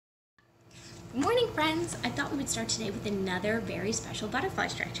Good morning, friends. I thought we would start today with another very special butterfly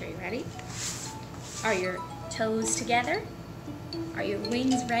stretch. Are you ready? Are your toes together? Are your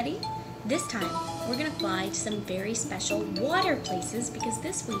wings ready? This time, we're going to fly to some very special water places because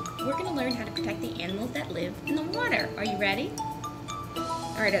this week, we're going to learn how to protect the animals that live in the water. Are you ready?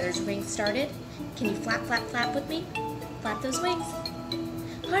 All right, are those wings started? Can you flap, flap, flap with me? Flap those wings.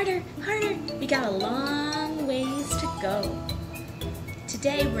 Harder, harder. We got a long ways to go.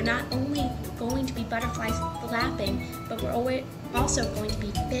 Today, we're not only going to be butterflies flapping, but we're also going to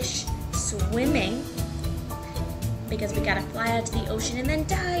be fish swimming because we gotta fly out to the ocean and then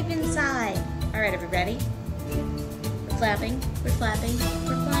dive inside. All right, are we ready? We're flapping, we're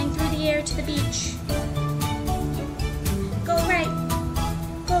flying through the air to the beach. Go right,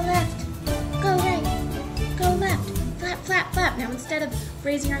 go left, go right, go left. Flap, flap, flap. Now instead of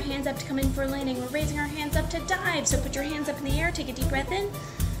raising our hands up to come in for a landing, we're raising our hands up to dive. So put your hands up in the air, take a deep breath in,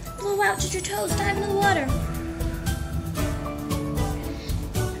 blow out to your toes, dive into the water.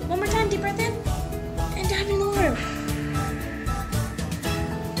 One more time, deep breath in, and dive into the water.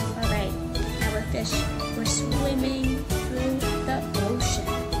 All right, now we're fish. We're swimming through the ocean.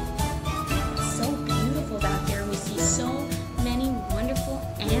 It's so beautiful out here. We see so many wonderful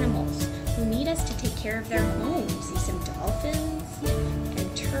animals who need us to take care of their homes. We see some dolphins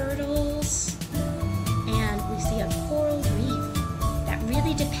and turtles, and we see a coral reef that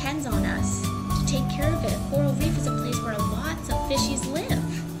really depends on us to take care of it. A coral reef is a place where lots of fishies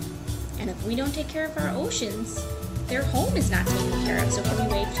live, and if we don't take care of our oceans, their home is not taken care of. So can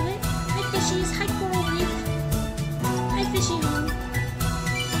we wave to it? Hi fishies, hi coral reef, hi fishy home.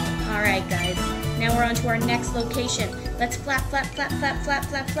 All right guys, now we're on to our next location. Let's flap, flap, flap, flap, flap,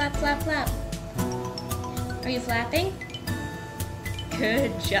 flap, flap, flap, flap. Are you flapping?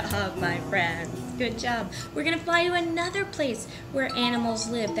 Good job, my friends. Good job. We're gonna fly to another place where animals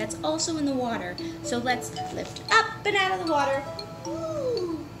live that's also in the water. So let's lift up and out of the water.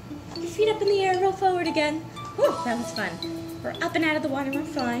 Woo. Your feet up in the air, roll forward again. Woo, that was fun. We're up and out of the water, we're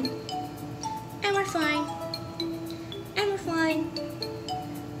flying. And we're flying. And we're flying.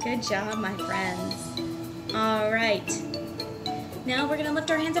 Good job, my friends. All right. Now we're gonna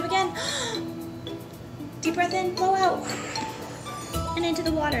lift our hands up again. Deep breath in, blow out. And into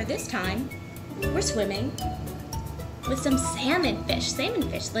the water. This time, we're swimming with some salmon fish. Salmon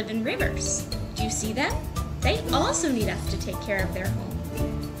fish live in rivers. Do you see them? They also need us to take care of their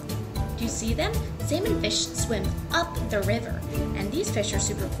home. Do you see them? Salmon fish swim up the river. And these fish are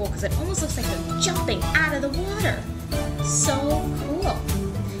super cool because it almost looks like they're jumping out of the water. So cool.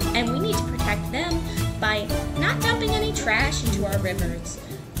 And we need to protect them by not dumping any trash into our rivers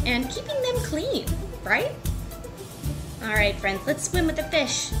and keeping them clean, right? All right, friends, let's swim with the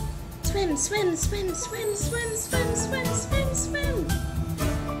fish. Swim, swim, swim, swim, swim, swim, swim, swim, swim.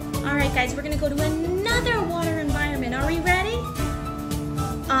 All right, guys, we're gonna go to another water environment. Are we ready?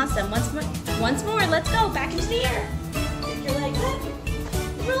 Awesome, once more, let's go, back into the air. Take your legs up,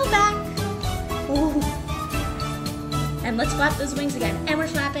 roll back. Ooh. And let's flap those wings again. And we're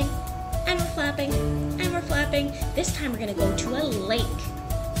flapping, and we're flapping, and we're flapping. This time we're gonna go to a lake.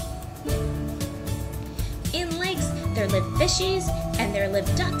 In lakes, there live fishies and there live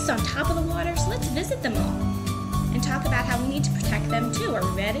ducks on top of the water, so let's visit them all and talk about how we need to protect them too. Are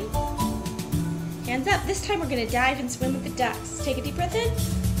we ready? Hands up. This time we're gonna dive and swim with the ducks. Take a deep breath in,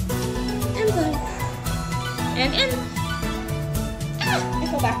 and blow. And in,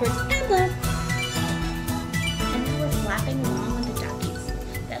 and go backwards, and blow. And now we're flapping along with the duckies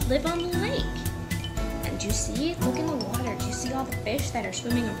that live on the lake. And do you see? Look in the water. Do you see all the fish that are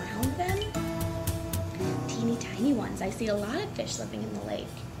swimming around them? Teeny tiny ones. I see a lot of fish living in the lake.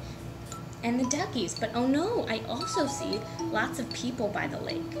 And the duckies. But oh no, I also see lots of people by the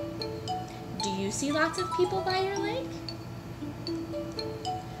lake. Do you see lots of people by your lake?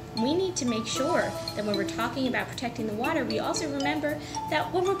 We need to make sure that when we're talking about protecting the water, we also remember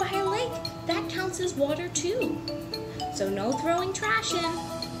that when we're by a lake, that counts as water too. So no throwing trash in.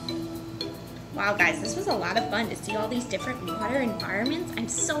 Wow, guys, this was a lot of fun to see all these different water environments. I'm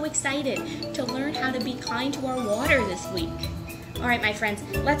so excited to learn how to be kind to our water this week. All right, my friends,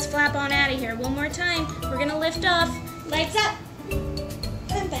 let's flap on out of here. One more time. We're gonna lift off. Legs up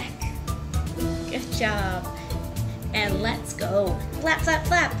and back. Good job. And let's go. Flap, flap,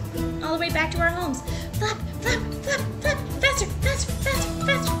 flap. All the way back to our homes. Flap, flap, flap, flap. Faster, faster, faster,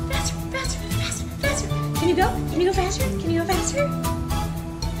 faster, faster, faster, faster, faster. Can you go? Can you go faster? Can you go faster?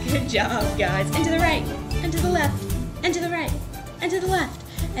 Good job, guys. And to the right, and to the left, and to the right, and to the left.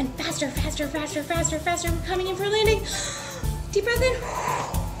 And faster, faster, faster, faster, faster. We're coming in for a landing. Deep breath in.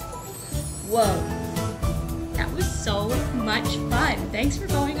 Whoa. That was so much fun. Thanks for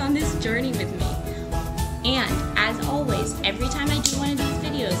going on this journey with me.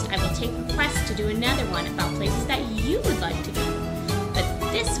 I'll take requests to do another one about places that you would like to go.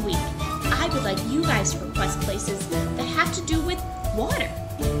 But this week, I would like you guys to request places that have to do with water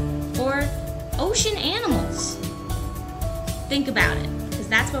or ocean animals. Think about it, because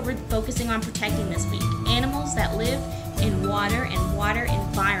that's what we're focusing on protecting this week. Animals that live in water and water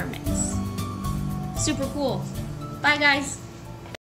environments. Super cool. Bye, guys.